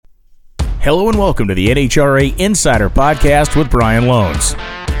Hello and welcome to the NHRA Insider Podcast with Brian Lohnes.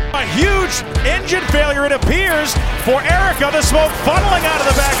 A huge engine failure, it appears, for Erica. The smoke funneling out of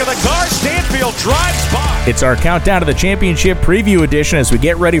the back of the car. Stanfield drives by. It's our Countdown to the Championship preview edition. As we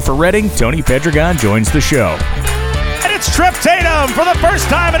get ready for Reading, Tony Pedregon joins the show. And it's Trip Tatum for the first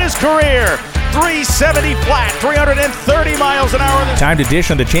time in his career. 370 flat, 330 miles an hour. Time to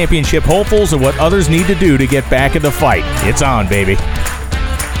dish on the championship hopefuls and what others need to do to get back in the fight. It's on, baby.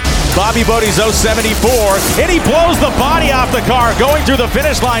 Bobby Bodie's 074, and he blows the body off the car going through the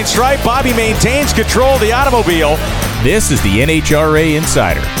finish line stripe. Bobby maintains control of the automobile. This is the NHRA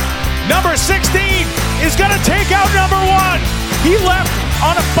Insider. Number 16 is going to take out number 1. He left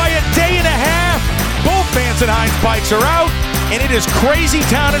by a day and a half. Both Vance and Hines bikes are out, and it is crazy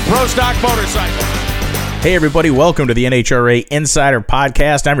town in Pro Stock Motorcycle. Hey everybody, welcome to the NHRA Insider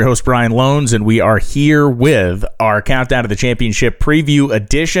Podcast. I'm your host Brian Lohnes, and we are here with our Countdown to the Championship preview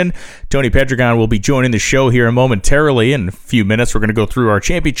edition. Tony Pedregon will be joining the show here momentarily. In a few minutes, we're going to go through our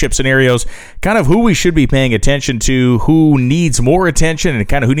championship scenarios, kind of who we should be paying attention to, who needs more attention, and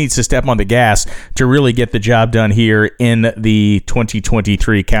kind of who needs to step on the gas to really get the job done here in the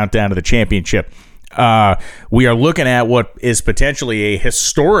 2023 Countdown to the Championship. We are looking at what is potentially a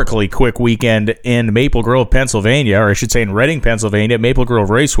historically quick weekend in Maple Grove, Pennsylvania, or I should say in Reading, Pennsylvania, Maple Grove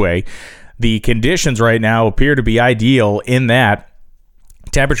Raceway. The conditions right now appear to be ideal in that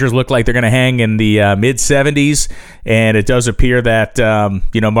temperatures look like they're going to hang in the mid-70s, and it does appear that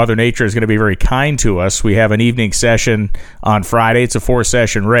Mother Nature is going to be very kind to us. We have an evening session on Friday. It's a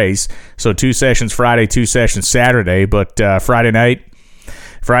 4-session race, so 2 sessions Friday, 2 sessions Saturday, but Friday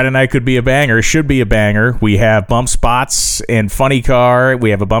night could be a banger, should be a banger. We have bump spots in Funny Car. We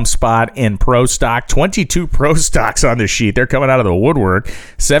have a bump spot in Pro Stock. 22 Pro Stocks on the sheet. They're coming out of the woodwork.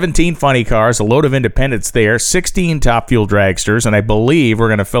 17 Funny Cars, a load of independents there. 16 Top Fuel Dragsters, and I believe we're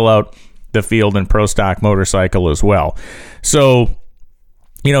going to fill out the field in Pro Stock Motorcycle as well. So,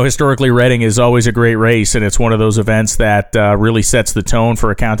 historically, Reading is always a great race, and it's one of those events that really sets the tone for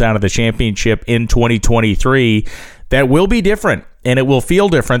a Countdown to the Championship in 2023 that will be different, and it will feel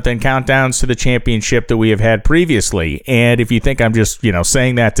different than countdowns to the championship that we have had previously. And if you think I'm just,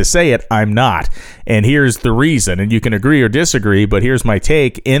 saying that to say it, I'm not. And here's the reason, and you can agree or disagree, but here's my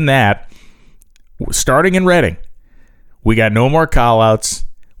take in that, starting in Reading, we got no more call-outs.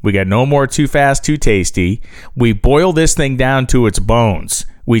 We got no more too fast, too tasty. We boil this thing down to its bones.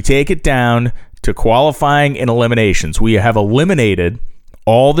 We take it down to qualifying and eliminations. We have eliminated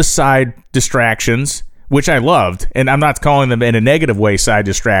all the side distractions, which I loved, and I'm not calling them in a negative way side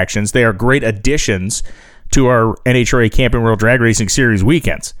distractions. They are great additions to our NHRA Camping World Drag Racing Series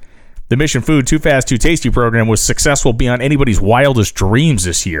weekends. The Mission Food Too Fast, Too Tasty program was successful beyond anybody's wildest dreams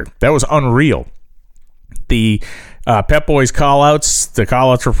this year. That was unreal. The Pep Boys callouts, the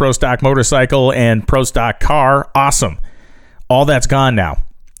callouts for Pro Stock Motorcycle and Pro Stock Car, awesome. All that's gone now.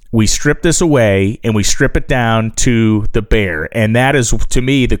 We strip this away, and we strip it down to the bare. And that is, to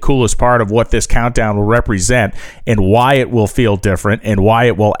me, the coolest part of what this countdown will represent and why it will feel different and why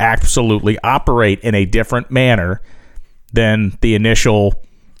it will absolutely operate in a different manner than the initial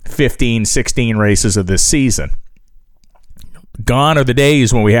 15, 16 races of this season. Gone are the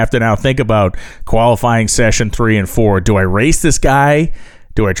days when we have to now think about qualifying session 3 and 4. Do I race this guy?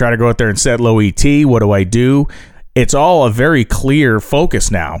 Do I try to go out there and set low ET? What do I do? It's all a very clear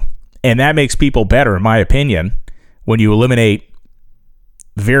focus now, and that makes people better, in my opinion, when you eliminate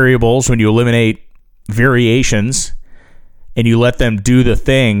variables, when you eliminate variations, and you let them do the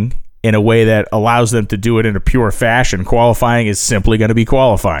thing in a way that allows them to do it in a pure fashion. Qualifying is simply going to be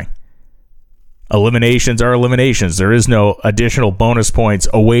qualifying. Eliminations are eliminations. There is no additional bonus points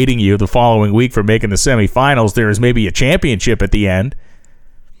awaiting you the following week for making the semifinals. There is maybe a championship at the end,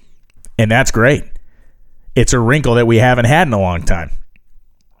 and that's great. It's a wrinkle that we haven't had in a long time.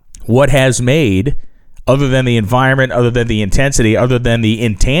 What has made, other than the environment, other than the intensity, other than the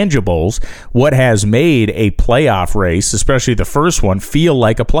intangibles, what has made a playoff race, especially the first one, feel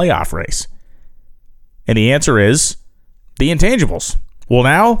like a playoff race? And the answer is the intangibles. Well,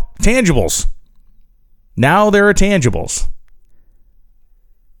 now, tangibles. Now there are tangibles.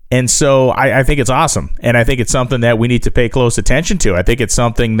 And so I think it's awesome. And I think it's something that we need to pay close attention to. I think it's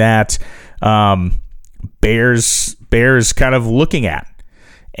something that bears kind of looking at.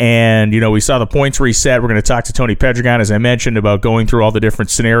 And, we saw the points reset. We're going to talk to Tony Pedregon, as I mentioned, about going through all the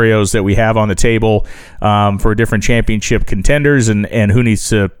different scenarios that we have on the table for different championship contenders and who needs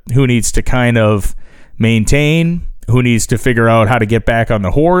to kind of maintain, who needs to figure out how to get back on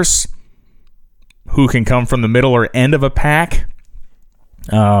the horse, who can come from the middle or end of a pack.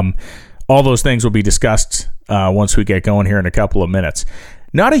 All those things will be discussed once we get going here in a couple of minutes.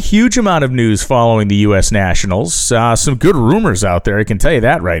 Not a huge amount of news following the U.S. Nationals. Some good rumors out there, I can tell you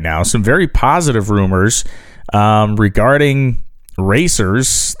that right now. Some very positive rumors regarding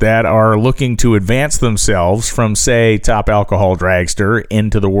racers that are looking to advance themselves from, say, top alcohol dragster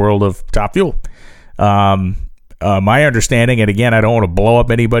into the world of Top Fuel. My understanding, and again, I don't want to blow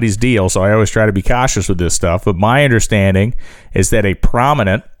up anybody's deal, so I always try to be cautious with this stuff, but my understanding is that a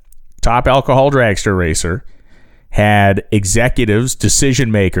prominent top alcohol dragster racer had executives,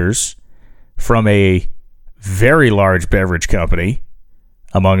 decision makers from a very large beverage company,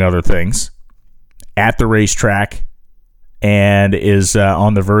 among other things, at the racetrack, and is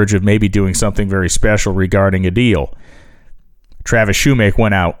on the verge of maybe doing something very special regarding a deal. Travis Shoemake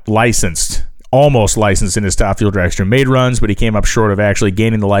went out almost licensed in his Top Fuel dragster, made runs, but he came up short of actually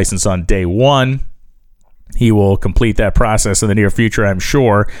gaining the license on day one. He will complete that process in the near future, I'm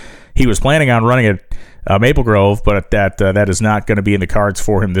sure. He was planning on running at Maple Grove, but that is not going to be in the cards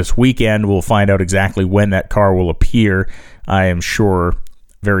for him this weekend. We'll find out exactly when that car will appear, I am sure,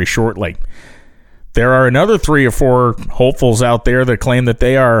 very shortly. There are another 3 or 4 hopefuls out there that claim that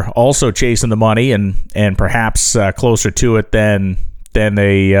they are also chasing the money and perhaps closer to it than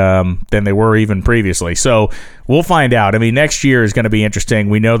they were even previously. So we'll find out. I mean, next year is going to be interesting.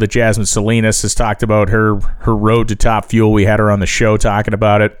 We know that Jasmine Salinas has talked about her road to Top Fuel. We had her on the show talking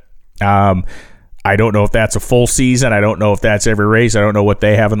about it. I don't know if that's a full season. I don't know if that's every race. I don't know what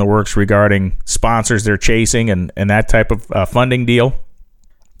they have in the works regarding sponsors they're chasing and that type of funding deal.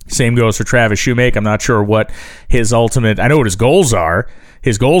 Same goes for Travis Shoemake. I'm not sure what his ultimate... I know what his goals are.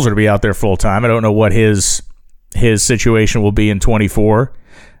 His goals are to be out there full time. I don't know what his situation will be in 24.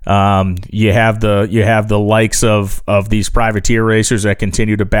 You have the likes of these privateer racers that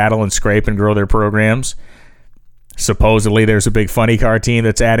continue to battle and scrape and grow their programs. Supposedly there's a big funny car team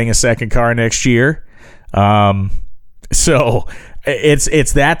that's adding a second car next year. So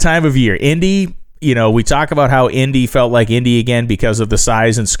it's that time of year. Indy, we talk about how Indy felt like Indy again because of the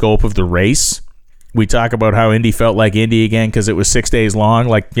size and scope of the race. We talk about how Indy felt like Indy again because it was 6 days long,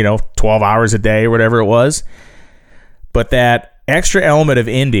 12 hours a day or whatever it was. But that extra element of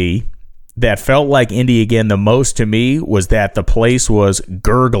Indy that felt like Indy again the most to me was that the place was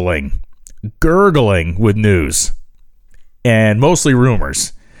gurgling with news and mostly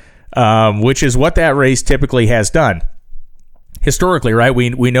rumors, which is what that race typically has done. Historically, right,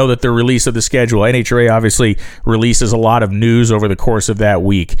 we know that the release of the schedule, NHRA obviously releases a lot of news over the course of that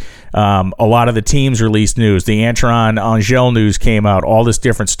week. A lot of the teams released news. The Antron Angel news came out. All this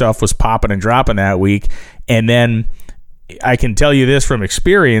different stuff was popping and dropping that week. And then I can tell you this from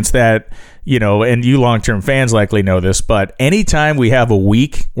experience that, and you long-term fans likely know this, but anytime we have a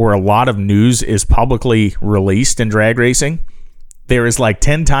week where a lot of news is publicly released in drag racing, there is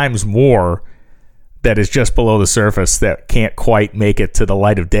 10 times more that is just below the surface that can't quite make it to the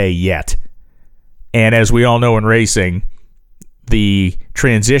light of day yet. And as we all know in racing, the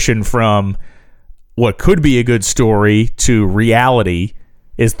transition from what could be a good story to reality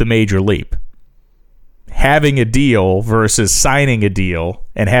is the major leap. Having a deal versus signing a deal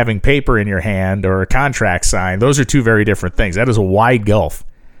and having paper in your hand or a contract signed, those are two very different things. That is a wide gulf.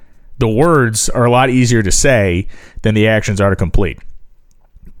 The words are a lot easier to say than the actions are to complete.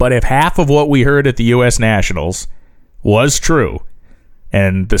 But if half of what we heard at the U.S. Nationals was true,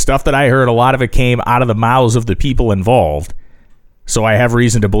 and the stuff that I heard, a lot of it came out of the mouths of the people involved, so I have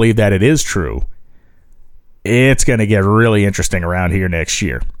reason to believe that it is true, it's going to get really interesting around here next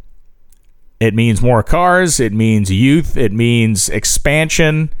year. It means more cars, it means youth, it means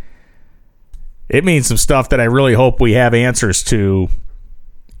expansion, it means some stuff that I really hope we have answers to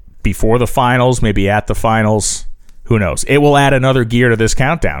before the finals, maybe at the finals. Who knows? It will add another gear to this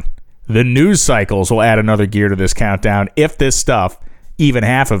countdown. The news cycles will add another gear to this countdown if this stuff, even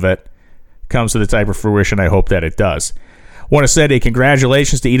half of it, comes to the type of fruition I hope that it does. Want to send a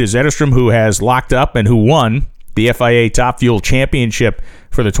congratulations to Ida Zetterstrom, who has locked up and who won the FIA Top Fuel Championship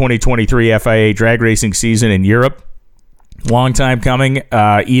for the 2023 FIA drag racing season in Europe. Long time coming.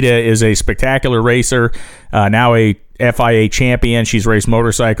 Ida is a spectacular racer, now a FIA champion. She's raced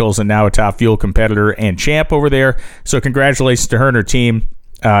motorcycles and now a Top Fuel competitor and champ over there. So congratulations to her and her team.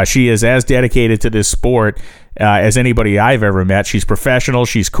 She is as dedicated to this sport as anybody I've ever met. She's professional.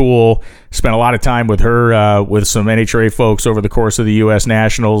 She's cool. Spent a lot of time with her, with some NHRA folks over the course of the U.S.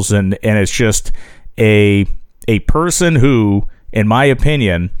 Nationals. And it's just a person who, in my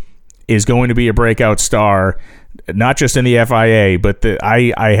opinion, is going to be a breakout star, not just in the FIA, but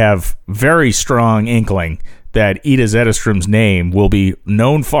I have very strong inkling that Ida Zetterstrom's name will be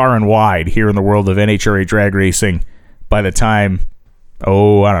known far and wide here in the world of NHRA drag racing by the time,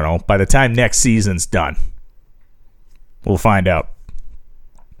 by the time next season's done. We'll find out.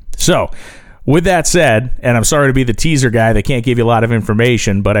 So, with that said, and I'm sorry to be the teaser guy that can't give you a lot of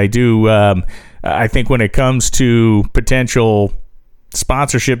information, but I do, I think when it comes to potential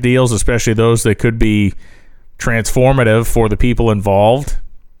sponsorship deals, especially those that could be transformative for the people involved,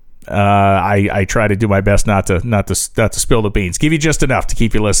 I try to do my best not to spill the beans. Give you just enough to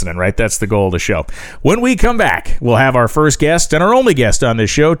keep you listening, right? That's the goal of the show. When we come back, we'll have our first guest and our only guest on this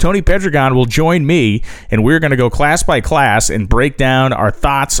show. Tony Pedregon will join me, and we're going to go class by class and break down our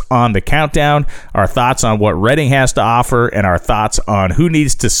thoughts on the countdown, our thoughts on what Reading has to offer, and our thoughts on who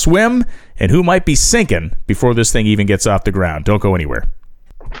needs to swim and who might be sinking before this thing even gets off the ground. Don't go anywhere.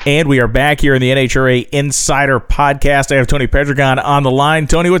 And we are back here in the NHRA Insider Podcast. I have Tony Pedregon on the line.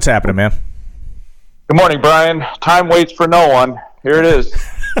 Tony, what's happening, man? Good morning, Brian. Time waits for no one. Here it is.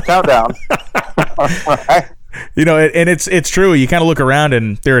 Countdown. You know, and it's true. You kind of look around,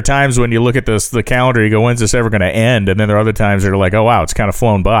 and there are times when you look at the calendar, you go, when's this ever going to end? And then there are other times that are like, oh, wow, it's kind of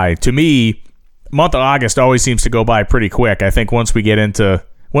flown by. To me, month of August always seems to go by pretty quick. I think once we get into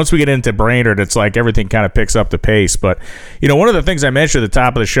Brainerd, it's like everything kind of picks up the pace. But, you know, one of the things I mentioned at the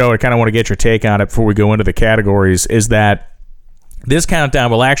top of the show, I kind of want to get your take on it before we go into the categories, is that this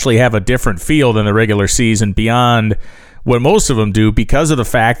countdown will actually have a different feel than the regular season beyond what most of them do because of the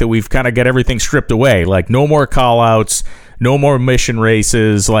fact that we've kind of got everything stripped away. Like, no more call-outs, no more mission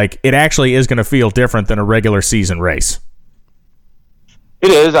races. Like, it actually is going to feel different than a regular season race.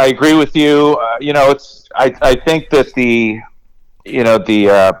 It is. I agree with you. I think that the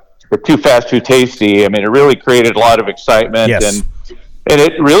too fast, too tasty. I mean, it really created a lot of excitement, yes. and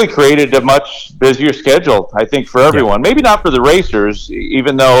it really created a much busier schedule, I think, for everyone. Yeah. Maybe not for the racers,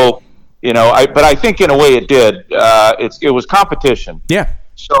 even though, but I think in a way it did. It was competition. Yeah.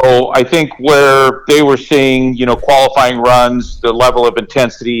 So I think where they were seeing, qualifying runs, the level of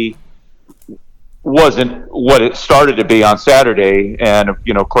intensity wasn't what it started to be on Saturday, and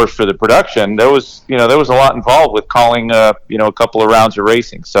of course for the production there was a lot involved with calling a couple of rounds of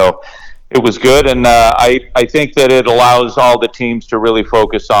racing, so it was good, and I think that it allows all the teams to really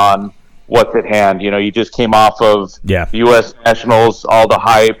focus on what's at hand. You just came off of the U.S. Nationals, all the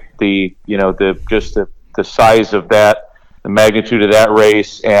hype, the size of that, the magnitude of that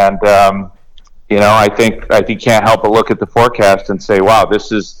race, and I think you can't help but look at the forecast and say, wow,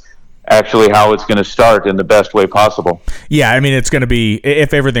 this is actually how it's going to start in the best way possible. Yeah, I mean, it's going to be,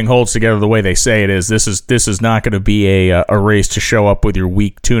 if everything holds together the way they say it is, this is not going to be a race to show up with your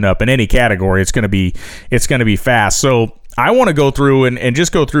weak tune-up in any category. It's going to be fast. So I want to go through and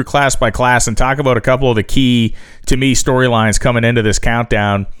just go through class by class and talk about a couple of the key, to me, storylines coming into this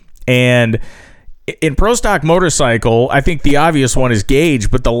countdown. And in Pro Stock Motorcycle, I think the obvious one is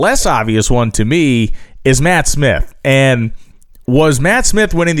Gage, but the less obvious one to me is Matt Smith. And was Matt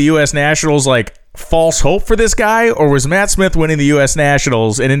Smith winning the U.S. Nationals like false hope for this guy, or was Matt Smith winning the U.S.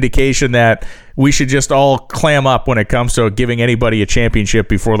 Nationals an indication that we should just all clam up when it comes to giving anybody a championship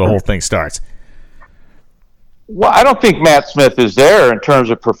before the whole thing starts? Well, I don't think Matt Smith is there in terms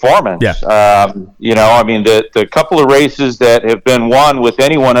of performance. Yeah. I mean, the couple of races that have been won with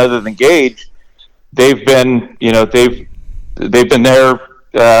anyone other than Gage, they've been there,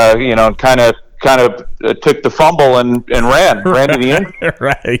 kind of took the fumble and ran to the end.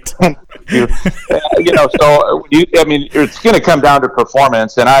 Right. So it's going to come down to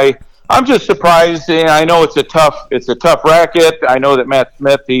performance, and I'm just surprised. I know it's a tough racket. I know that Matt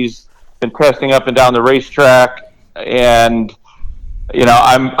Smith, he's been testing up and down the racetrack, and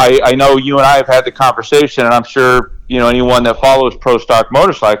I know you and I have had the conversation, and I'm sure anyone that follows Pro Stock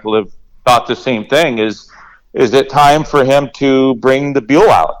Motorcycle have thought the same thing. Is it time for him to bring the Buell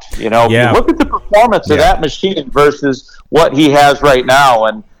out? Look at the performance of that machine versus what he has right now,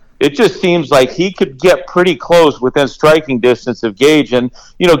 and it just seems like he could get pretty close within striking distance of Gage. And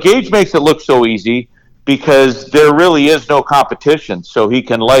Gage makes it look so easy because there really is no competition, so he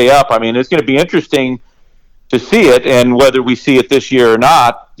can lay up. I mean, it's going to be interesting to see it, and whether we see it this year or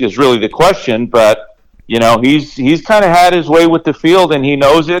not is really the question. But he's kind of had his way with the field, and he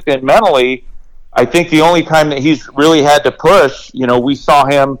knows it, and mentally, I think the only time that he's really had to push, we saw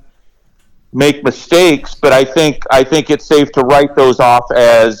him make mistakes, but I think it's safe to write those off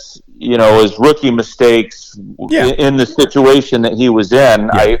as rookie mistakes in the situation that he was in.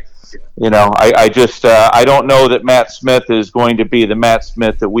 Yeah. I don't know that Matt Smith is going to be the Matt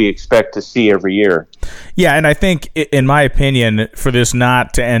Smith that we expect to see every year. Yeah, and I think, in my opinion, for this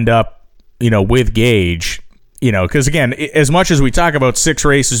not to end up, with Gage, because again, as much as we talk about 6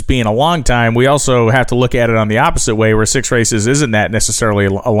 races being a long time, we also have to look at it on the opposite way, where 6 races isn't that necessarily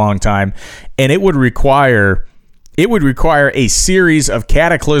a long time, and it would require it would require a series of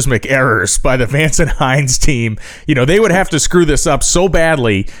cataclysmic errors by the Vance and Hines team. They would have to screw this up so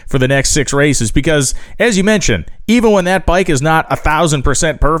badly for the next 6 races because, as you mentioned, even when that bike is not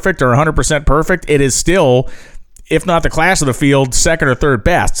 1,000% perfect or 100% perfect, it is still, if not the class of the field, second or third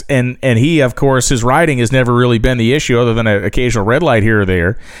best. And he, of course, his riding has never really been the issue other than an occasional red light here or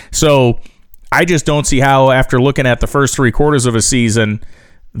there. So I just don't see how, after looking at the first 3 quarters of a season,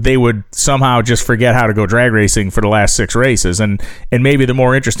 they would somehow just forget how to go drag racing for the last 6 races. And maybe the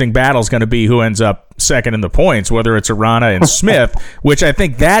more interesting battle is going to be who ends up second in the points, whether it's Arana and Smith, which I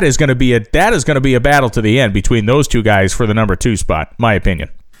think that is going to be a battle to the end between those 2 guys for the number 2 spot, my opinion.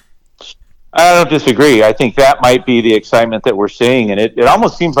 I don't disagree. I think that might be the excitement that we're seeing. And it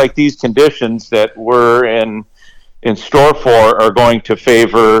almost seems like these conditions that we're in store for are going to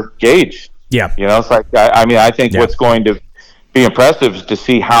favor Gage. Yeah. It's like, I think what's going to be impressive is to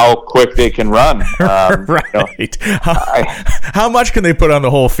see how quick they can run. Right. How much can they put on the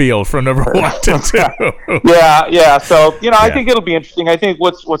whole field from number 1 to 2? Yeah. So, I think it'll be interesting. I think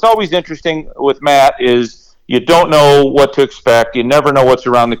what's always interesting with Matt is you don't know what to expect. You never know what's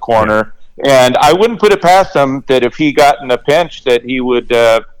around the corner. And I wouldn't put it past him that if he got in a pinch that he would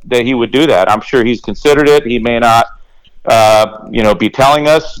do that. I'm sure he's considered it. He may not, be telling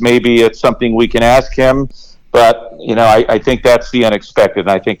us. Maybe it's something we can ask him. But, I think that's the unexpected,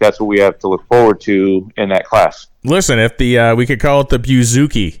 and I think that's what we have to look forward to in that class. Listen, if we could call it the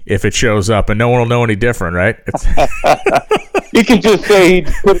Buzuki if it shows up, and no one will know any different, right? You can just say he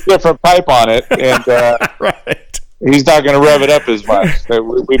put a different pipe on it, and right. He's not going to rev it up as much.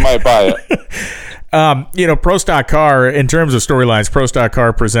 We might buy it. Pro Stock Car, in terms of storylines, Pro Stock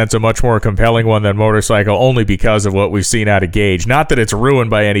Car presents a much more compelling one than Motorcycle, only because of what we've seen out of Gage. Not that it's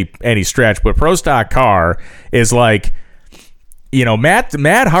ruined by any stretch, but Pro Stock Car is like,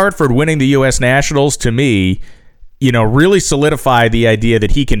 Matt Hartford winning the U.S. Nationals, to me, really solidified the idea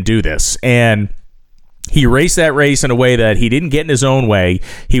that he can do this. And he raced that race in a way that he didn't get in his own way.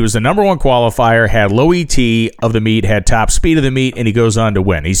 He was the number 1 qualifier, had low ET of the meet, had top speed of the meet, and he goes on to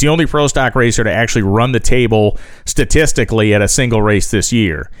win. He's the only Pro Stock racer to actually run the table statistically at a single race this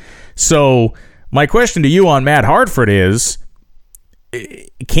year. So my question to you on Matt Hartford is,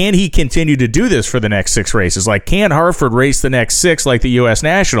 can he continue to do this for the next 6 races? Like, can Hartford race the next 6 like the U.S.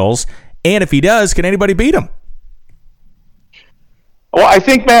 Nationals? And if he does, can anybody beat him? Well, I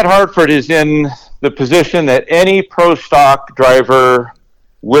think Matt Hartford is in the position that any Pro Stock driver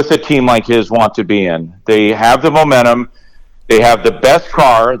with a team like his want to be in. They have the momentum. They have the best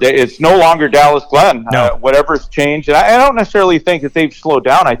car. It's no longer Dallas Glenn. No. Whatever's changed. And I don't necessarily think that they've slowed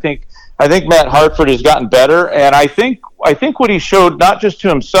down. I think Matt Hartford has gotten better. And I think what he showed, not just to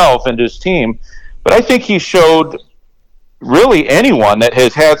himself and his team, but I think he showed really anyone that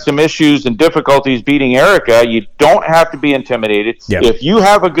has had some issues and difficulties beating Erica, you don't have to be intimidated. Yep. If you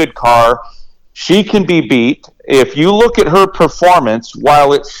have a good car, she can be beat. If you look at her performance,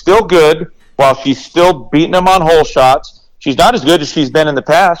 while it's still good, while she's still beating them on hole shots, she's not as good as she's been in the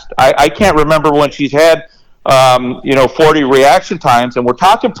past. I can't remember when she's had 40 reaction times, and we're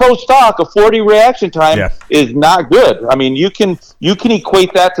talking Pro Stock. A 40 reaction time is not good. I mean, you can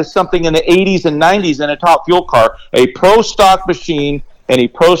equate that to something in the 80s and 90s in a top fuel car. A Pro Stock machine and a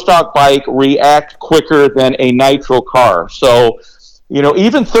Pro Stock bike react quicker than a nitro car. So,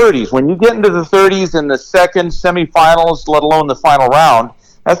 even 30s, when you get into the 30s in the second semifinals, let alone the final round,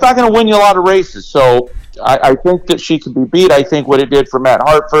 that's not going to win you a lot of races. So I think that she can be beat. I think what it did for Matt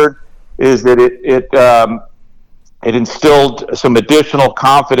Hartford is that it instilled some additional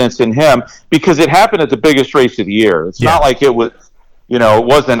confidence in him because it happened at the biggest race of the year. It's not like it was, it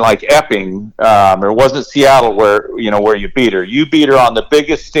wasn't like Epping or it wasn't Seattle where you beat her. You beat her on the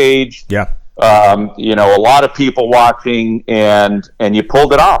biggest stage. Yeah. A lot of people watching, and you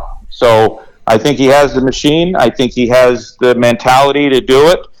pulled it off. So I think he has the machine. I think he has the mentality to do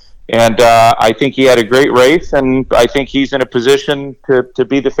it. And I think he had a great race, and I think he's in a position to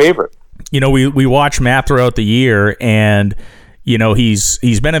be the favorite. We watch Matt throughout the year, and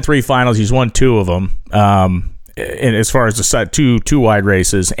he's been in 3 finals. He's won 2 of them. And as far as the two wide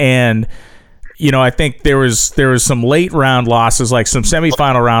races, and I think there was some late round losses, like some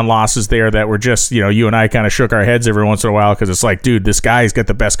semifinal round losses there that were just you and I kind of shook our heads every once in a while because it's like, dude, this guy's got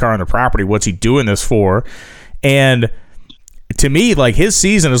the best car on the property. What's he doing this for? And to me, like, his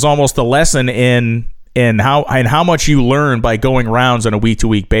season is almost a lesson in how much you learn by going rounds on a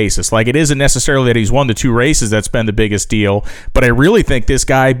week-to-week basis. Like, it isn't necessarily that he's won the 2 races that's been the biggest deal, but I really think this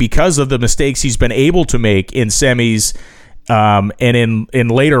guy, because of the mistakes he's been able to make in semis And in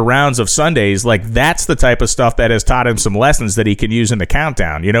later rounds of Sundays, like that's the type of stuff that has taught him some lessons that he can use in the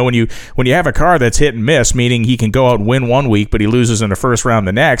countdown. You know, when you have a car that's hit and miss, meaning he can go out and win one week, but he loses in the first round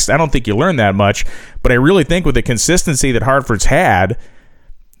the next, I don't think you learn that much. But I really think with the consistency that Hartford's had,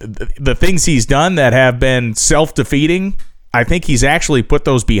 the things he's done that have been self-defeating, I think he's actually put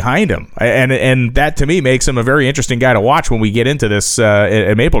those behind him. And that, to me, makes him a very interesting guy to watch when we get into this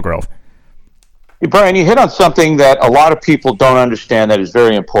at Maple Grove. Brian, you hit on something that a lot of people don't understand that is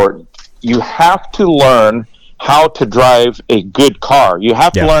very important. You have to learn how to drive a good car. You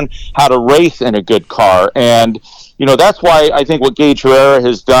have to learn how to race in a good car. And, you know, that's why I think what Gage Herrera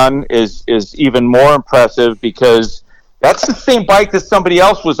has done is even more impressive, because that's the same bike that somebody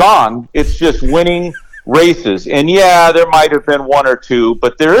else was on. It's just winning races. And, yeah, there might have been one or two,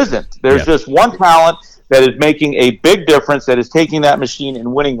 but there isn't. There's just one talent that is making a big difference, that is taking that machine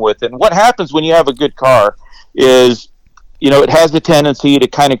and winning with it. And what happens when you have a good car is, you know, it has the tendency to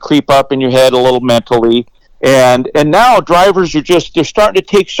kind of creep up in your head a little mentally. And now drivers they're starting to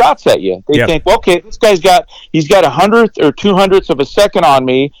take shots at you. They think, well, okay, this guy's he's got 100th or 200ths of a second on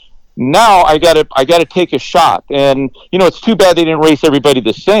me. Now I gotta take a shot. And, you know, it's too bad they didn't race everybody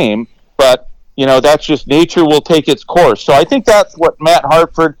the same, but, you know, that's just nature will take its course. So I think that's what Matt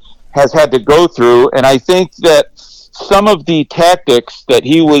Hartford has had to go through, and I think that some of the tactics that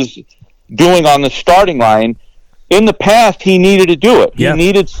he was doing on the starting line, in the past, he needed to do it. He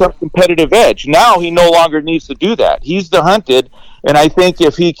needed some competitive edge. Now he no longer needs to do that. He's the hunted, and I think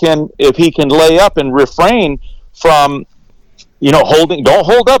if he can lay up and refrain from, you know, don't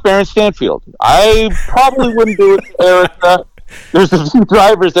hold up Aaron Stanfield. I probably wouldn't do it to Erica. There's a few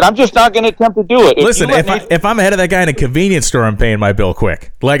drivers that I'm just not going to attempt to do it. Listen, if I'm ahead of that guy in a convenience store, I'm paying my bill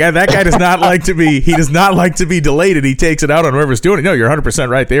quick. Like, that guy does not like to be. He does not like to be delayed, and he takes it out on whoever's doing it. No, you're 100%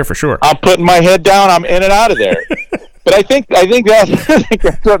 right there for sure. I'm putting my head down. I'm in and out of there. But I think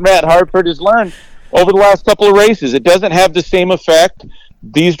that's what Matt Hartford has learned over the last couple of races. It doesn't have the same effect.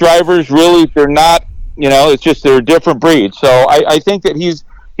 These drivers really, they're not. You know, it's just they're a different breed. So I think that he's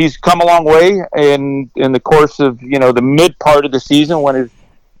come a long way in the course of, you know, the mid part of the season when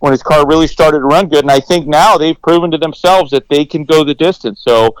his car really started to run good. And I think now they've proven to themselves that they can go the distance.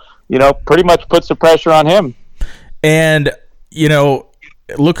 So, you know, pretty much puts the pressure on him. And, you know,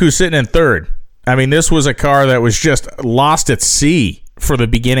 look who's sitting in third. I mean, this was a car that was just lost at sea for the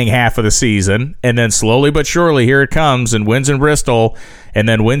beginning half of the season. And then slowly but surely, here it comes and wins in Bristol and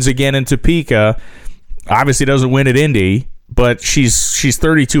then wins again in Topeka. Obviously doesn't win at Indy, but she's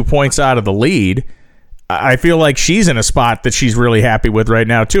 32 points out of the lead. I feel like she's in a spot that she's really happy with right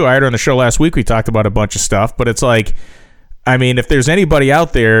now, too. I heard her on the show last week. We talked about a bunch of stuff, but it's like, I mean, if there's anybody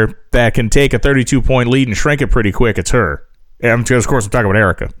out there that can take a 32-point lead and shrink it pretty quick, it's her. And of course, I'm talking about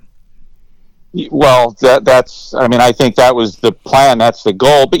Erica. Well, that's, I mean, I think that was the plan. That's the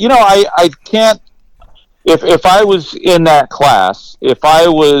goal. But, you know, I can't, if I was in that class, if I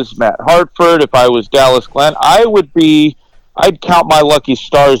was Matt Hartford, if I was Dallas Glenn, I'd count my lucky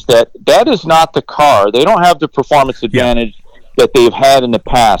stars that is not the car. They don't have the performance advantage that they've had in the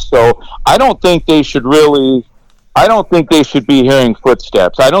past. So I don't think they should be hearing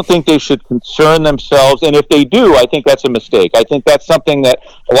footsteps. I don't think they should concern themselves. And if they do, I think that's a mistake. I think that's something that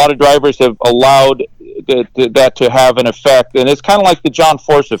a lot of drivers have allowed that to have an effect. And it's kind of like the John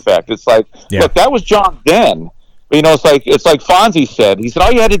Force effect. It's like, look, that was John then. But, you know, it's like Fonzie said. He said,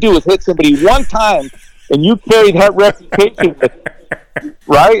 all you had to do was hit somebody one time, and you carried that reputation with you,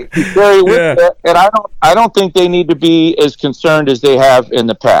 right? You carry with it. And I don't think they need to be as concerned as they have in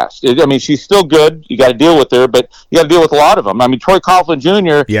the past. I mean, she's still good. You got to deal with her, but you got to deal with a lot of them. I mean, Troy Coughlin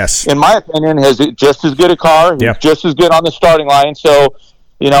Jr., in my opinion, has just as good a car. He's just as good on the starting line. So,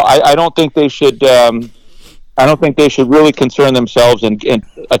 you know, I don't think they should. I don't think they should really concern themselves and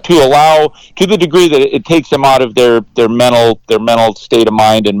to allow, to the degree that it takes them out of their mental state of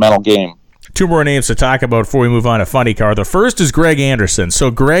mind and mental game. Two more names to talk about before we move on to Funny Car. The first is Greg Anderson.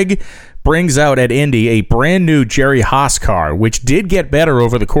 So Greg brings out at Indy a brand new Jerry Haas car, which did get better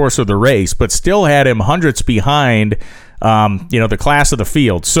over the course of the race, but still had him hundredths behind, the class of the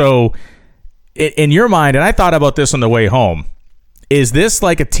field. So in your mind, and I thought about this on the way home, is this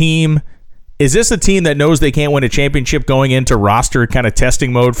like a team? Is this a team that knows they can't win a championship going into roster kind of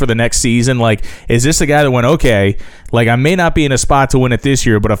testing mode for the next season? Like, is this a guy that went, okay, like I may not be in a spot to win it this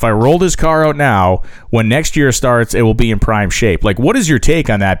year, but if I roll this car out now, when next year starts, it will be in prime shape. Like, what is your take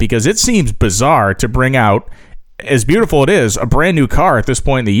on that? Because it seems bizarre to bring out, as beautiful it is, a brand new car at this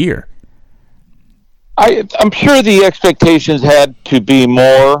point in the year. I'm sure the expectations had to be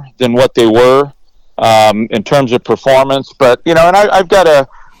more than what they were in terms of performance, but, you know, and I've got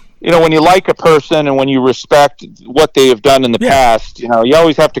when you like a person and when you respect what they have done in the past, you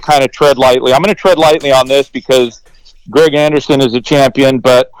always have to kind of tread lightly. I'm going to tread lightly on this because Greg Anderson is a champion,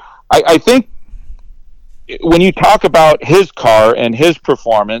 but I think when you talk about his car and his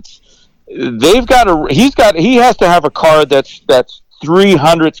performance, he has to have a car that's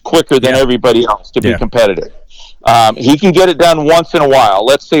 300ths quicker than everybody else to be competitive. He can get it done once in a while,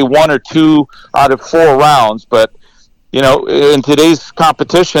 let's say 1 or 2 out of 4 rounds, but in today's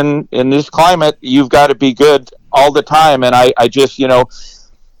competition, in this climate, you've got to be good all the time. And I just,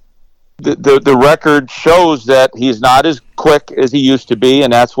 the record shows that he's not as quick as he used to be,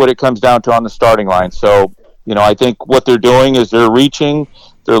 and that's what it comes down to on the starting line. So, I think what they're doing is they're looking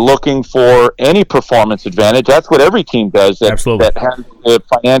for any performance advantage. That's what every team does that has the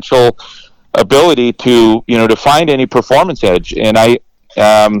financial ability to, to find any performance edge. And I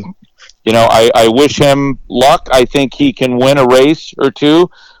wish him luck. I think he can win a race or two,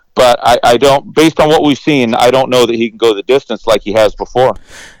 but I don't, based on what we've seen, I don't know that he can go the distance like he has before.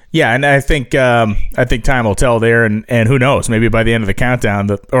 Yeah, and I think time will tell there, and who knows, maybe by the end of the countdown,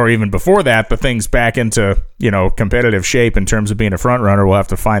 or even before that, the thing's back into competitive shape in terms of being a front runner. We'll have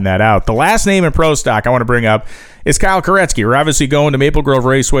to find that out. The last name in Pro Stock I want to bring up is Kyle Koretsky. We're obviously going to Maple Grove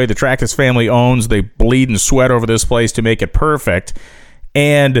Raceway, the track his family owns. They bleed and sweat over this place to make it perfect,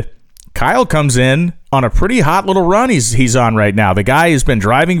 and Kyle comes in on a pretty hot little run he's on right now. The guy has been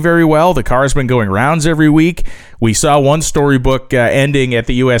driving very well. The car's been going rounds every week. We saw one storybook ending at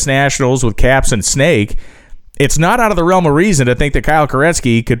the U.S. Nationals with Caps and Snake. It's not out of the realm of reason to think that Kyle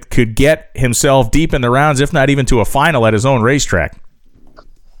Koretsky could get himself deep in the rounds, if not even to a final at his own racetrack.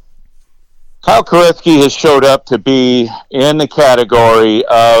 Kyle Koretsky has showed up to be in the category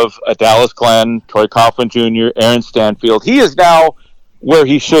of a Dallas Glenn, Troy Coughlin Jr., Aaron Stanfield. He is now where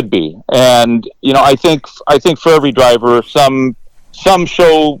he should be, and I think for every driver, some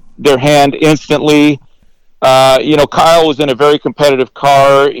show their hand instantly. Kyle was in a very competitive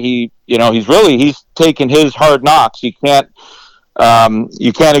car. He's taken his hard knocks. You can't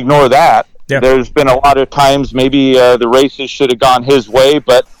ignore that. Yeah. There's been a lot of times maybe the races should have gone his way,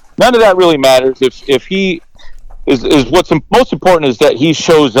 but none of that really matters. If he is what's most important is that he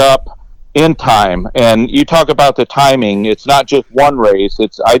shows up in time. And you talk about the timing, it's not just one race,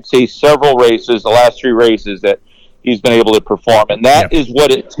 it's I'd say several races, the last 3 races that he's been able to perform, and that is what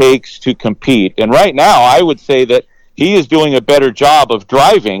it takes to compete. And right now I would say that he is doing a better job of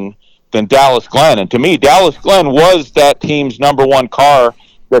driving than Dallas Glenn, and to me Dallas Glenn was that team's number 1 car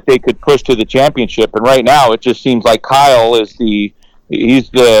that they could push to the championship, and right now it just seems like Kyle is He's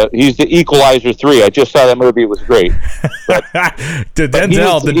the Equalizer 3. I just saw that movie; it was great. But, the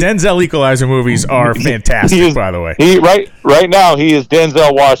Denzel Equalizer movies are fantastic, by the way. Right now he is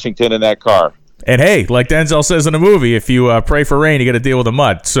Denzel Washington in that car. And hey, like Denzel says in the movie, if you pray for rain, you got to deal with the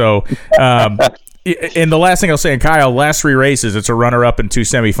mud. So, and the last thing I'll say, in Kyle, last 3 races, it's a runner-up and 2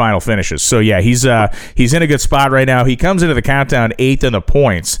 semifinal finishes. So yeah, he's in a good spot right now. He comes into the countdown 8th in the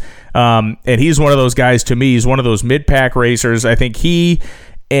points. And he's one of those guys, to me, he's one of those mid-pack racers. I think he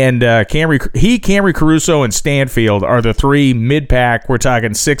and Camry Caruso and Stanfield are the 3 mid-pack. We're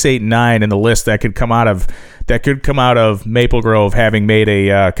talking 6, 8, and 9 in the list that could come out of Maple Grove, having made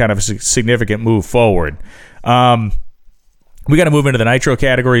a kind of a significant move forward. We got to move into the nitro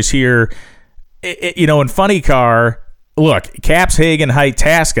categories here. In funny car, look, Caps, Hagen, Height,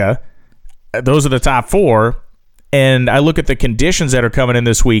 Tasca, those are the top 4. And I look at the conditions that are coming in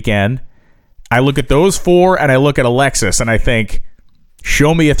this weekend. I look at those 4, and I look at Alexis, and I think,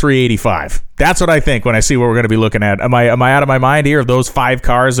 show me a 385. That's what I think when I see what we're going to be looking at. Am I out of my mind here of those 5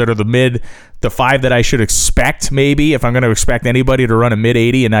 cars that are the 5 that I should expect, maybe, if I'm going to expect anybody to run a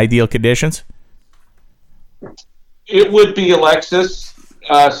mid-80 in ideal conditions? It would be Alexis.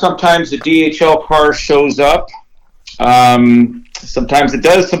 Sometimes the DHL car shows up. Sometimes it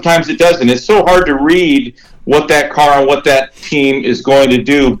does, sometimes it doesn't. It's so hard to read what that car and what that team is going to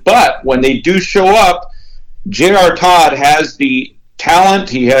do. But when they do show up, J.R. Todd has the talent.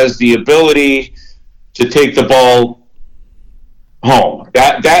 He has the ability to take the ball home.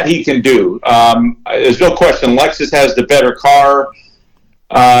 That he can do. There's no question. Lexus has the better car.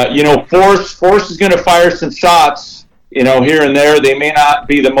 Force is going to fire some shots, here and there. They may not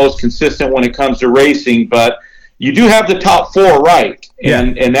be the most consistent when it comes to racing, but you do have the top 4 right,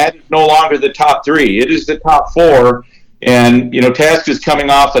 and that is no longer the top 3. It is the top 4, and Task is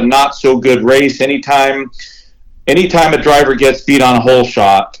coming off a not so good race. Anytime a driver gets beat on a hole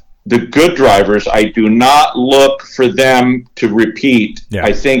shot, the good drivers, I do not look for them to repeat. Yeah.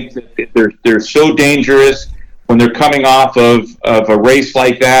 I think that they're so dangerous when they're coming off of a race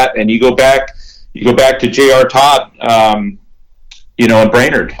like that, and you go back to J.R. Todd. and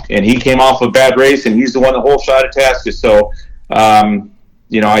Brainerd, and he came off a bad race, and he's the one that whole shot at Tasca. So,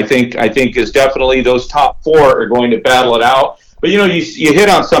 I think it's definitely those top 4 are going to battle it out. But you hit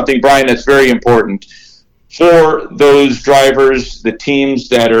on something, Brian, that's very important for those drivers, the teams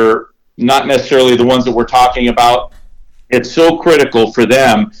that are not necessarily the ones that we're talking about. It's so critical for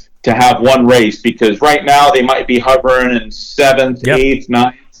them to have one race, because right now they might be hovering in 7th, 8th,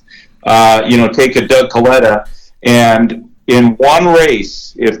 9th. Take a Doug Coletta, and in one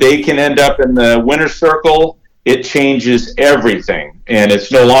race, if they can end up in the winner's circle, it changes everything. And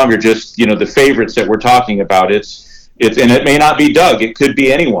it's no longer just, the favorites that we're talking about. And it may not be Doug. It could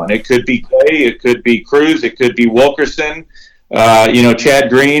be anyone. It could be Clay. It could be Cruz. It could be Wilkerson. Chad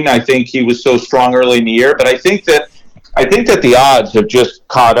Green. I think he was so strong early in the year. But I think that the odds have just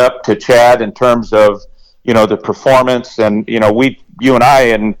caught up to Chad in terms of, the performance. And, you and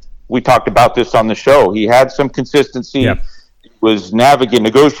I, we talked about this on the show. He had some consistency. Yeah. He was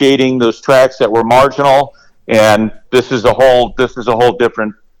negotiating those tracks that were marginal. And this is a whole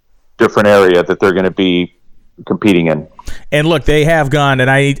different area that they're going to be competing in. And look, they have gone, and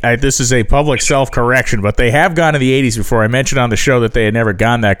I this is a public self-correction, but they have gone in the 80s before. I mentioned on the show that they had never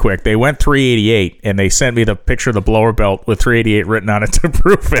gone that quick. They went 388, and they sent me the picture of the blower belt with 388 written on it to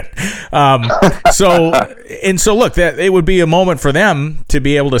prove it. So look, that it would be a moment for them to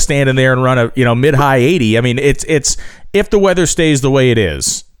be able to stand in there and run a mid-high 80. I mean, it's if the weather stays the way it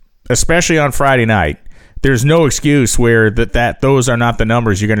is, especially on Friday night, there's no excuse where those are not the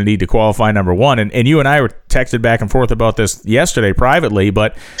numbers you're going to need to qualify number one. And you and I were texted back and forth about this yesterday privately,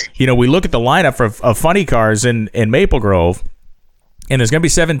 but we look at the lineup of funny cars in Maple Grove, and there's going to be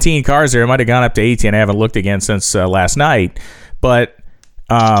 17 cars there. It might have gone up to 18. I haven't looked again since last night, but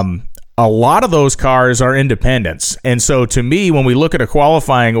a lot of those cars are independents. And so to me, when we look at a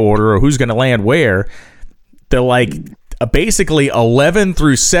qualifying order or who's going to land where, they're like basically 11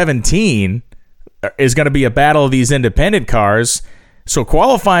 through 17 is going to be a battle of these independent cars. So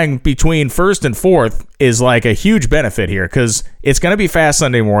qualifying between first and fourth is like a huge benefit here, because it's going to be fast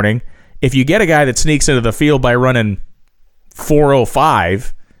Sunday morning. If you get a guy that sneaks into the field by running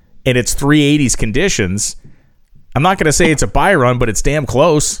 405 and it's 380s conditions, I'm not going to say it's a buy run, but it's damn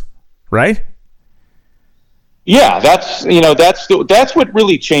close, right? Yeah, that's what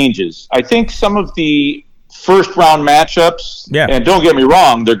really changes. I think some of the first round matchups, and don't get me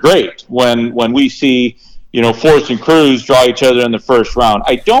wrong, they're great when we see Forrest and Cruz draw each other in the first round.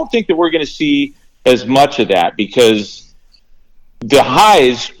 I don't think that we're going to see as much of that, because the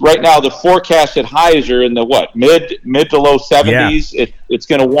highs right now, the forecasted highs are in the mid to low 70s. Yeah. It's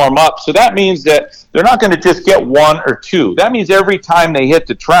going to warm up, so that means that they're not going to just get one or two. That means every time they hit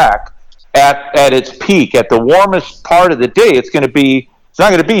the track at its peak, at the warmest part of the day, it's not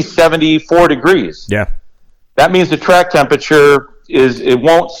going to be 74 degrees. Yeah. That means the track temperature it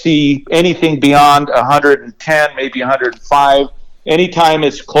won't see anything beyond 110, maybe 105. Anytime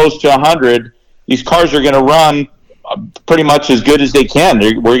it's close to 100, these cars are going to run pretty much as good as they can.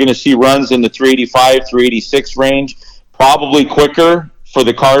 We're going to see runs in the 385, 386 range, probably quicker for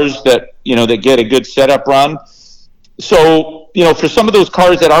the cars that get a good setup run. So, for some of those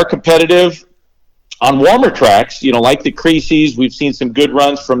cars that are competitive on warmer tracks, like the Creasy's, we've seen some good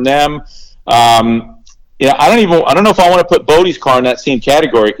runs from them. I don't know if I want to put Bodie's car in that same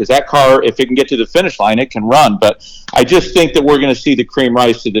category, because that car, if it can get to the finish line, it can run. But I just think that we're going to see the cream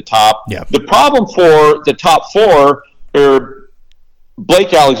rise to the top. Yeah. The problem for the top four are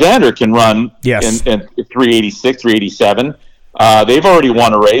Blake Alexander can run in 386, 387. They've already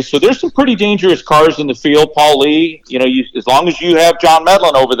won a race. So there's some pretty dangerous cars in the field. Paul Lee, as long as you have John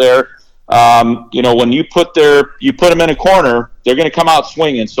Medlin over there, when you put them in a corner, they're going to come out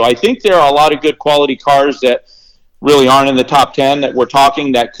swinging. So I think there are a lot of good quality cars that really aren't in the top 10 that we're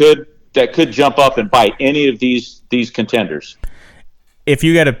talking that could jump up and bite any of these contenders. If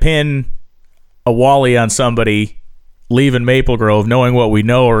you got to pin a Wally on somebody leaving Maple Grove, knowing what we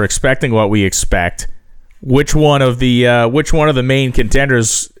know or expecting what we expect, which one of the main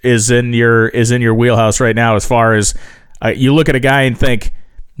contenders is in your wheelhouse right now? As far as you look at a guy and think,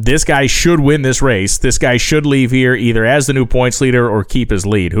 this guy should win this race. This guy should leave here either as the new points leader or keep his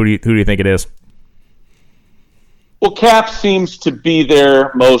lead. Who do you think it is? Well, Cap seems to be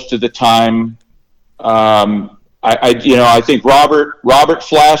there most of the time. I think Robert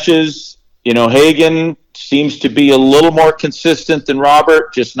flashes. Hagen seems to be a little more consistent than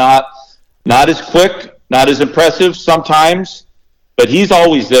Robert, just not as quick, not as impressive sometimes, but he's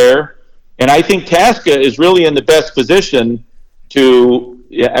always there. And I think Tasca is really in the best position to.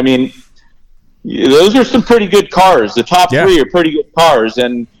 Yeah, I mean, those are some pretty good cars. The top three are pretty good cars.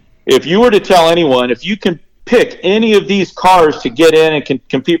 And if you were to tell anyone, if you can pick any of these cars to get in and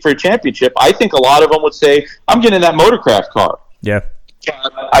compete for a championship, I think a lot of them would say, I'm getting that motorcraft car. Yeah.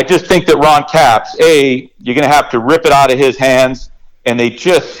 I just think that Ron Capps, you're going to have to rip it out of his hands, and they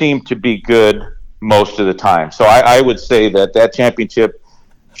just seem to be good most of the time. So I would say that championship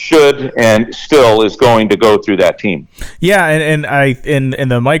should and still is going to go through that team. Yeah, and I in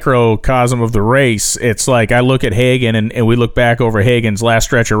the microcosm of the race, it's like I look at Hagan and we look back over Hagan's last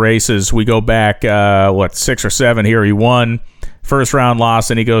stretch of races. We go back 6 or 7 here. He won first round loss,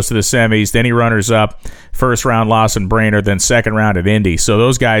 and he goes to the semis. Then he runners up, first round loss in Brainerd, then second round at Indy. So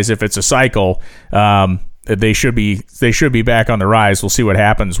those guys, if it's a cycle, they should be back on the rise. We'll see what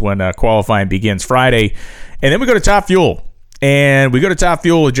happens when qualifying begins Friday, and then we go to Top Fuel. And we go to Top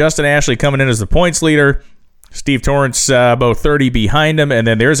Fuel with Justin Ashley coming in as the points leader. Steve Torrence about 30 behind him. And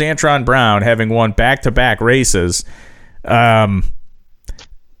then there's Antron Brown having won back-to-back races. And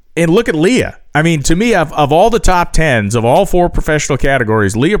look at Leah. I mean, to me, of all the top 10s, of all 4 professional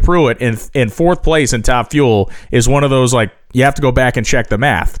categories, Leah Pruitt in 4th place in Top Fuel is one of those, like, you have to go back and check the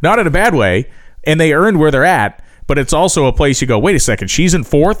math. Not in a bad way, and they earned where they're at, but it's also a place you go, wait a second, she's in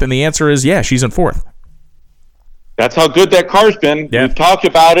 4th? And the answer is, yeah, she's in 4th. That's how good that car's been. Yeah. We've talked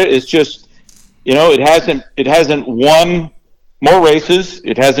about it. It's just, it hasn't won more races.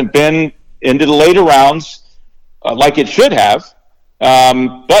 It hasn't been into the later rounds like it should have.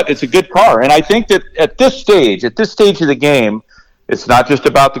 But it's a good car. And I think that at this stage of the game, it's not just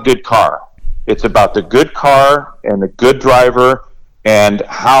about the good car. It's about the good car and the good driver and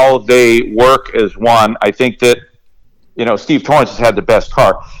how they work as one. I think that, Steve Torrence has had the best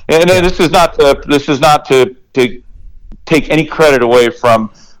car. And this is not to take any credit away from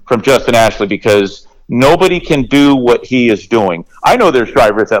Justin Ashley, because nobody can do what he is doing. I know there's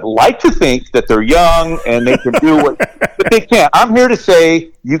drivers that like to think that they're young and they can do what, but they can't. I'm here to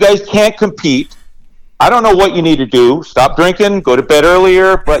say you guys can't compete. I don't know what you need to do. Stop drinking, go to bed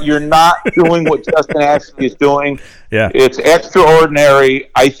earlier, but you're not doing what Justin Ashley is doing. Yeah. It's extraordinary.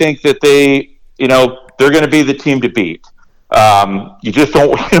 I think that they're going to be the team to beat. You just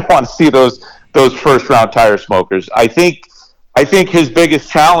don't want to see those first round tire smokers. I think his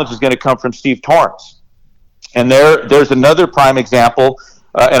biggest challenge is going to come from Steve Torrence. And there's another prime example,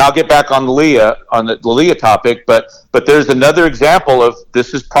 and I'll get back on the Leah topic, but there's another example of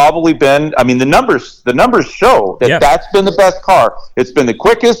this has probably been, I mean, the numbers show that that's been the best car. It's been the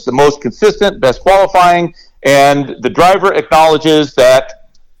quickest, the most consistent, best qualifying, and the driver acknowledges that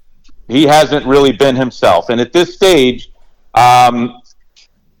he hasn't really been himself. And at this stage,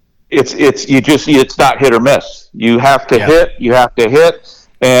 it's not hit or miss. You have to hit.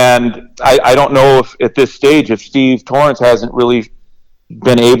 And I don't know if at this stage, if Steve Torrence hasn't really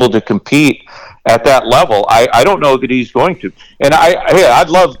been able to compete at that level, I don't know that he's going to. And I'd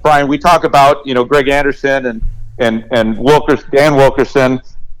love, Brian, we talk about, Greg Anderson and Dan Wilkerson.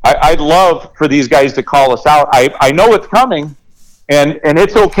 I'd love for these guys to call us out. I know it's coming, and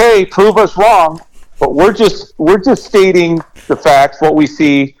it's okay, prove us wrong, but we're just stating the facts, what we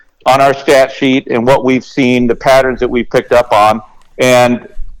see on our stat sheet and what we've seen, the patterns that we've picked up on. And,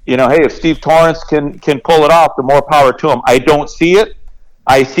 hey, if Steve Torrence can pull it off, the more power to him. I don't see it.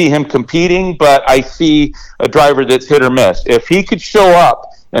 I see him competing, but I see a driver that's hit or miss. If he could show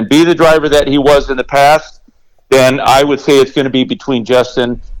up and be the driver that he was in the past, then I would say it's going to be between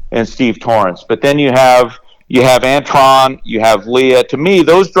Justin and Steve Torrence. But then you have Antron, you have Leah. To me,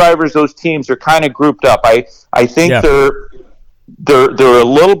 those drivers, those teams are kind of grouped up. I think they're a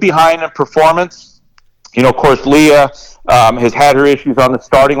little behind in performance. Of course, Leah has had her issues on the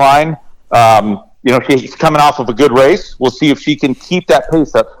starting line. She's coming off of a good race. We'll see if she can keep that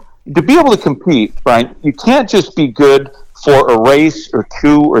pace up. To be able to compete, Brian, you can't just be good for a race or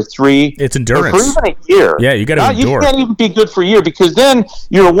 2 or 3. It's endurance. For even a year. Yeah, you got to endure. You can't even be good for a year, because then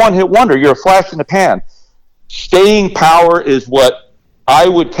you're a one-hit wonder. You're a flash in the pan. Staying power is what I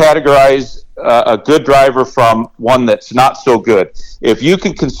would categorize a good driver from one that's not so good. If you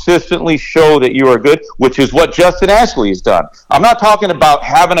can consistently show that you are good, which is what Justin Ashley has done. I'm not talking about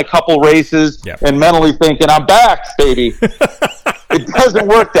having a couple races and mentally thinking, I'm back, baby. It doesn't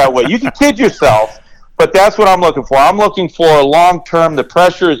work that way. You can kid yourself, but that's what I'm looking for. I'm looking for a long-term. The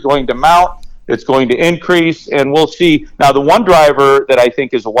pressure is going to mount. It's going to increase, and we'll see. Now, the one driver that I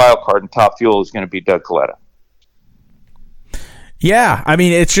think is a wild card in Top Fuel is going to be Doug Coletta. Yeah, I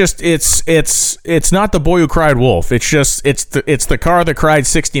mean, it's just it's not the boy who cried wolf. It's the car that cried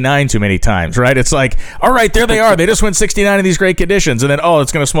 69 too many times, right? It's like, all right, there they are. They just went 69 in these great conditions, and then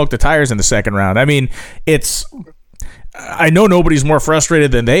it's going to smoke the tires in the second round. I mean, I know nobody's more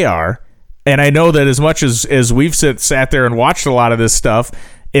frustrated than they are, and I know that as much as we've sat there and watched a lot of this stuff,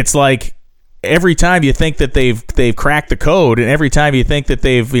 it's like every time you think that they've cracked the code, and every time you think that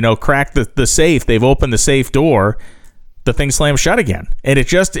they've cracked the safe, they've opened the safe door, the thing slams shut again. And it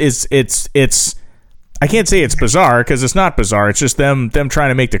just is it's I can't say it's bizarre, because it's not bizarre. It's just them trying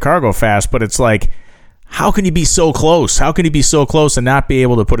to make the car go fast. But it's like, how can you be so close? How can you be so close and not be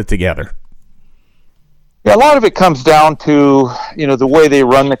able to put it together? Yeah, a lot of it comes down to the way they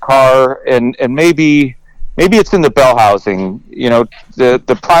run the car, and maybe it's in the bell housing.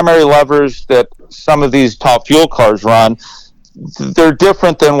 The primary levers that some of these top fuel cars run, they're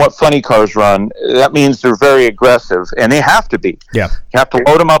different than what funny cars run. That means they're very aggressive, and they have to be. Yeah, you have to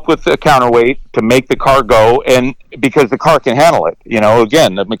load them up with a counterweight to make the car go, and because the car can handle it.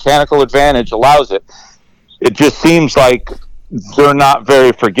 Again, the mechanical advantage allows it. It just seems like they're not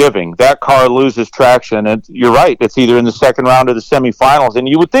very forgiving. That car loses traction, and you're right. It's either in the second round or the semifinals, and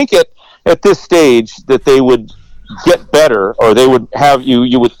you would think at this stage that they would get better, or they would have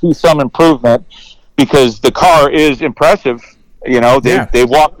you would see some improvement, because the car is impressive. They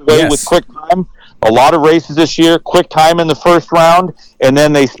walked away with quick time. A lot of races this year, quick time in the first round, and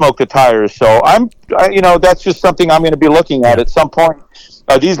then they smoked the tires. So that's just something I'm going to be looking at some point.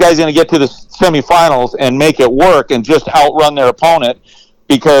 Are these guys going to get to the semifinals and make it work and just outrun their opponent?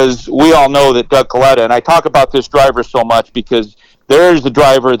 Because we all know that Doug Coletta, and I talk about this driver so much because there's a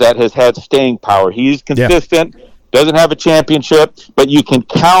driver that has had staying power. He's consistent, doesn't have a championship, but you can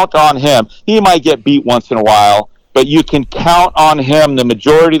count on him. He might get beat once in a while, but you can count on him the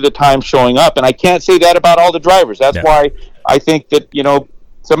majority of the time showing up. And I can't say that about all the drivers. That's why I think that,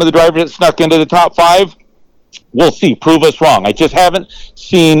 some of the drivers that snuck into the top five, we'll see. Prove us wrong. I just haven't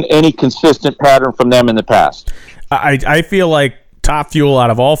seen any consistent pattern from them in the past. I feel like top fuel out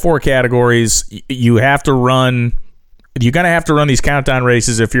of all four categories, you have to run. You're going to have to run these countdown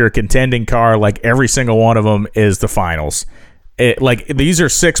races if you're a contending car. Like every single one of them is the finals. These are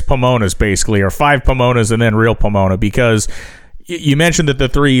 6 Pomonas basically, or 5 Pomonas and then real Pomona, because you mentioned that the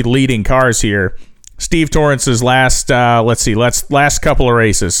 3 leading cars here, Steve Torrance's last couple of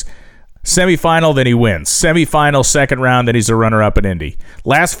races, semifinal, then he wins. Semifinal, second round, then he's a runner-up at Indy.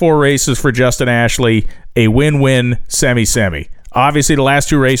 Last 4 races for Justin Ashley, a win-win, semi-semi. Obviously, the last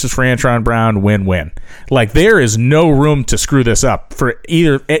 2 races for Antron Brown, win-win. Like, there is no room to screw this up for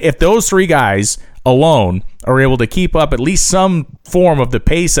either. If those 3 guys alone are able to keep up at least some form of the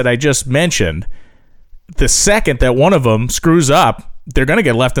pace that I just mentioned, the second that one of them screws up, they're going to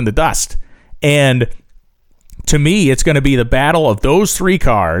get left in the dust. And to me, it's going to be the battle of those 3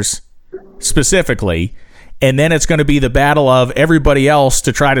 cars specifically, and then it's going to be the battle of everybody else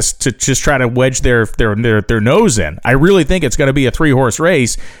to try to wedge their nose in. I really think it's going to be a 3-horse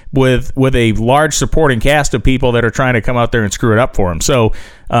race with a large supporting cast of people that are trying to come out there and screw it up for them. So,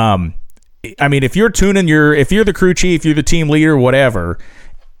 if you're if you're the crew chief, you're the team leader, whatever,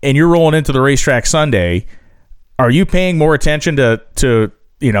 and you're rolling into the racetrack Sunday, are you paying more attention to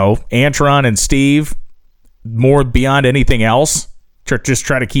Antron and Steve more beyond anything else to just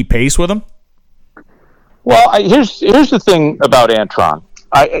try to keep pace with them? Well, here's the thing about Antron.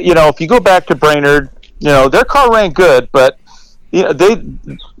 If you go back to Brainerd, their car ran good, but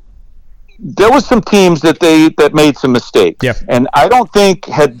there was some teams that made some mistakes. Yeah. And I don't think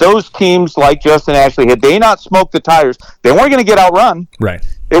had those teams like Justin Ashley, had they not smoked the tires, they weren't going to get outrun. Right.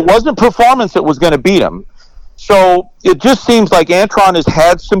 It wasn't performance that was going to beat them. So it just seems like Antron has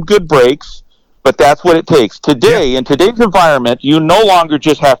had some good breaks, but that's what it takes. Today, in today's environment, you no longer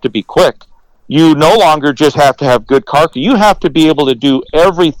just have to be quick. You no longer just have to have good car. You have to be able to do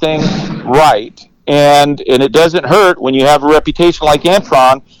everything right. And it doesn't hurt when you have a reputation like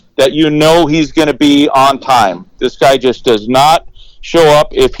Antron that he's going to be on time. This guy just does not show up.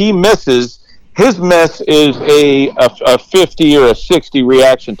 If he misses, his miss is a 50 or a 60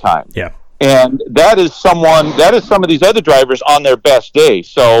 reaction time. Yeah. And that is some of these other drivers on their best day.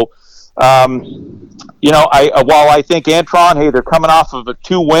 So, while I think Antron, they're coming off of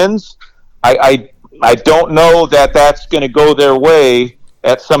 2 wins, I don't know that that's going to go their way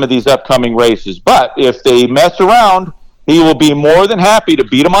at some of these upcoming races. But if they mess around, he will be more than happy to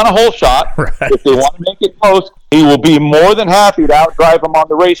beat them on a hole shot. Right. If they want to make it close, he will be more than happy to outdrive them on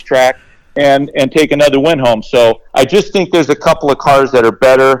the racetrack and take another win home. So I just think there's a couple of cars that are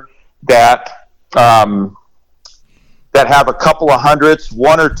better that have a couple of hundredths,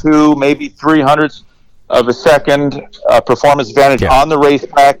 1 or 2, maybe 300ths of a second performance advantage on the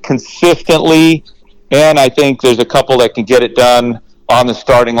racetrack consistently. And I think there's a couple that can get it done on the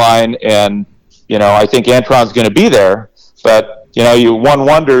starting line. And, I think Antron's going to be there. But one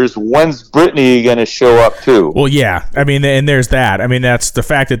wonders, when's Brittany going to show up too? Well, yeah. I mean, and there's that. I mean, that's the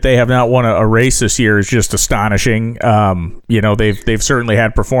fact that they have not won a race this year is just astonishing. They've certainly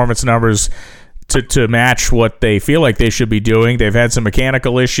had performance numbers to match what they feel like they should be doing. They've had some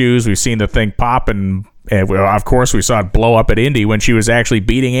mechanical issues. We've seen the thing pop, and of course we saw it blow up at Indy when she was actually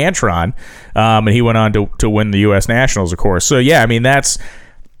beating Antron, and he went on to win the U.S. Nationals, of course. So, yeah, I mean,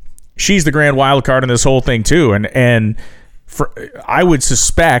 she's the grand wild card in this whole thing too, and I would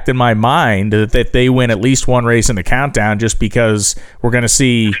suspect in my mind that they win at least one race in the countdown, just because we're going to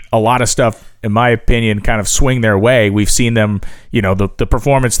see a lot of stuff, in my opinion, kind of swing their way. We've seen them, the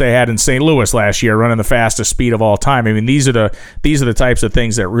performance they had in St. Louis last year, running the fastest speed of all time. I mean, these are the types of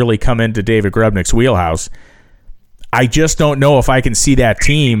things that really come into David Grubnick's wheelhouse. I just don't know if I can see that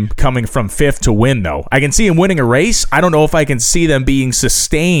team coming from fifth to win, though. I can see them winning a race. I don't know if I can see them being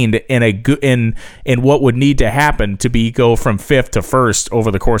sustained in what would need to happen to go from fifth to first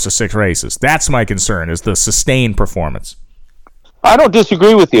over the course of 6 races. That's my concern, is the sustained performance. I don't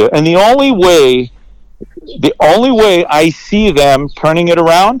disagree with you. And the only way I see them turning it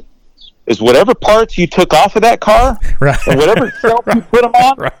around is whatever parts you took off of that car, right, and whatever shelf you put them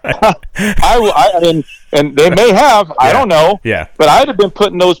on. Right. And they may have, yeah. I don't know. Yeah. But I'd have been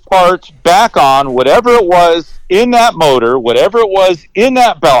putting those parts back on, whatever it was in that motor, whatever it was in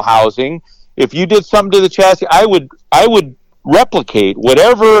that bell housing. If you did something to the chassis, I would replicate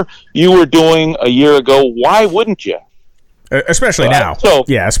whatever you were doing a year ago. Why wouldn't you? Especially now.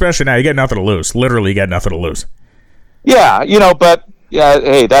 Especially now. You got nothing to lose. Literally, you got nothing to lose. Yeah, but. Yeah,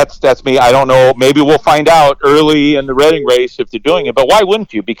 hey, that's me. I don't know. Maybe we'll find out early in the Reading race if they're doing it. But why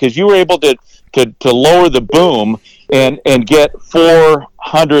wouldn't you? Because you were able to lower the boom and get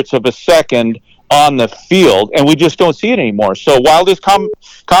 0.04 of a second on the field, and we just don't see it anymore. So while this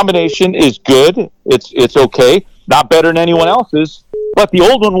combination is good, it's okay, not better than anyone else's, but the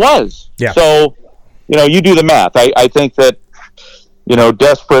old one was. Yeah. So you do the math. I think that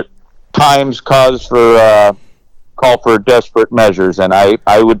desperate times call for desperate measures, and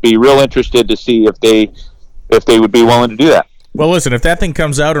I would be real interested to see if they would be willing to do that. Well, listen, if that thing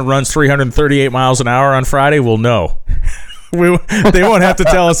comes out and runs 338 miles an hour on Friday, we'll know. They won't have to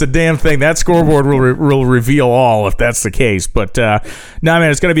tell us a damn thing. That scoreboard will reveal all if that's the case. But man,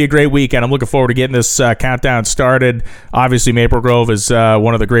 it's going to be a great weekend. I'm looking forward to getting this countdown started. Obviously, Maple Grove is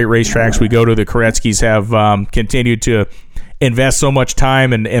one of the great racetracks we go to. The Koretsky's have continued to invest so much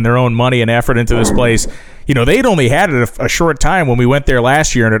time and their own money and effort into this place. They'd only had it a short time when we went there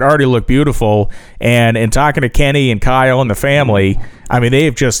last year, and it already looked beautiful. And in talking to Kenny and Kyle and the family, I mean, they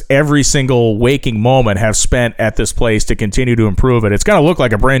have just every single waking moment have spent at this place to continue to improve it. It's going to look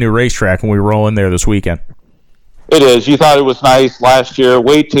like a brand new racetrack when we roll in there this weekend. It is. You thought it was nice last year.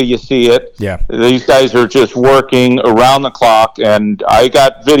 Wait till you see it. Yeah. These guys are just working around the clock, and I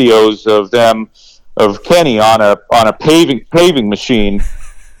got videos of Kenny on a paving machine,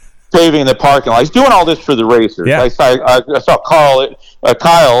 paving the parking lot. He's doing all this for the racers. Yeah. I saw Kyle.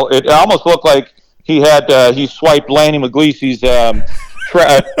 It almost looked like he swiped Lanny McGleasy's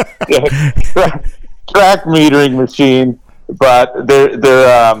track metering machine, but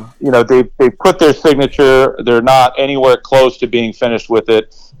they put their signature. They're not anywhere close to being finished with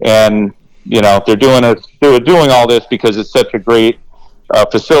it, and they're doing all this because it's such a great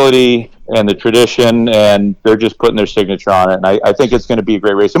facility and the tradition, and they're just putting their signature on it. And I think it's going to be a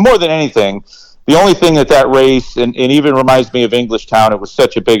great race. And more than anything, the only thing that race, and even reminds me of Englishtown, it was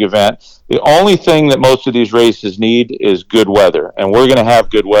such a big event. The only thing that most of these races need is good weather. And we're going to have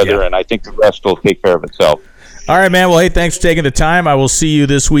good weather, and I think the rest will take care of itself. All right, man. Well, hey, thanks for taking the time. I will see you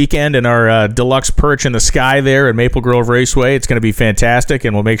this weekend in our deluxe perch in the sky there at Maple Grove Raceway. It's going to be fantastic,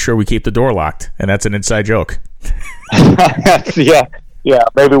 and we'll make sure we keep the door locked. And that's an inside joke. Yeah,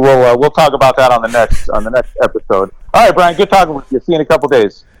 maybe we'll talk about that on the next episode. All right, Brian, good talking with you. See you in a couple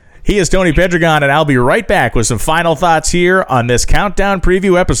days. He is Tony Pedregon, and I'll be right back with some final thoughts here on this countdown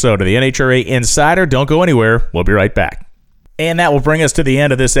preview episode of the NHRA Insider. Don't go anywhere. We'll be right back. And that will bring us to the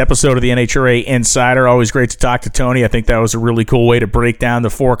end of this episode of the NHRA Insider. Always great to talk to Tony. I think that was a really cool way to break down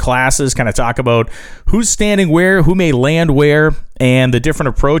the 4 classes, kind of talk about who's standing where, who may land where, and the different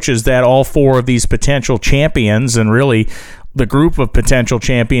approaches that all 4 of these potential champions and really the group of potential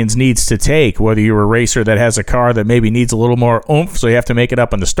champions needs to take, whether you're a racer that has a car that maybe needs a little more oomph, so you have to make it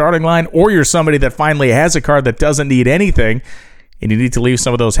up on the starting line, or you're somebody that finally has a car that doesn't need anything, and you need to leave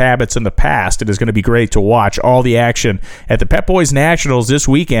some of those habits in the past. It is going to be great to watch all the action at the Pep Boys Nationals this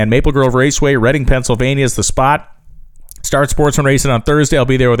weekend. Maple Grove Raceway, Reading, Pennsylvania is the spot. Start Sportsman Racing on Thursday. I'll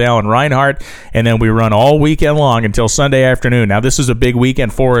be there with Alan Reinhart, and then we run all weekend long until Sunday afternoon. Now, this is a big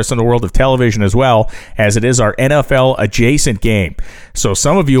weekend for us in the world of television as well, as it is our NFL-adjacent game. So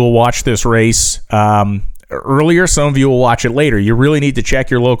some of you will watch this race earlier, some of you will watch it later. You really need to check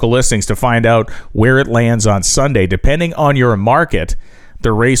your local listings to find out where it lands on Sunday. Depending on your market,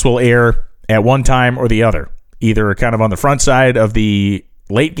 the race will air at one time or the other, either kind of on the front side of the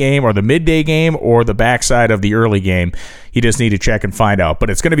late game or the midday game or the backside of the early game. You just need to check and find out. But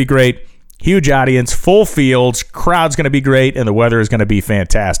it's going to be great. Huge audience, full fields, crowd's going to be great, and the weather is going to be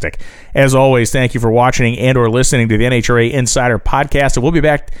fantastic. As always, thank you for watching and or listening to the NHRA Insider Podcast. And we'll be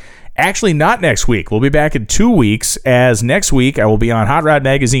back, actually not next week. We'll be back in 2 weeks, as next week I will be on Hot Rod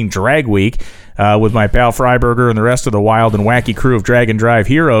Magazine Drag Week with my pal Freiberger and the rest of the wild and wacky crew of Drag and Drive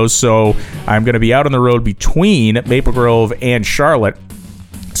heroes. So I'm going to be out on the road between Maple Grove and Charlotte.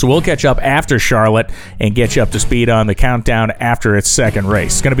 So we'll catch up after Charlotte and get you up to speed on the countdown after its second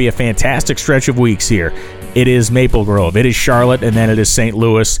race. It's going to be a fantastic stretch of weeks here. It is Maple Grove, it is Charlotte, and then it is St.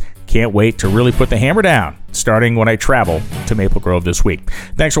 Louis. Can't wait to really put the hammer down, starting when I travel to Maple Grove this week.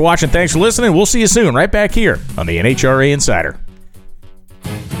 Thanks for watching. Thanks for listening. We'll see you soon right back here on the NHRA Insider.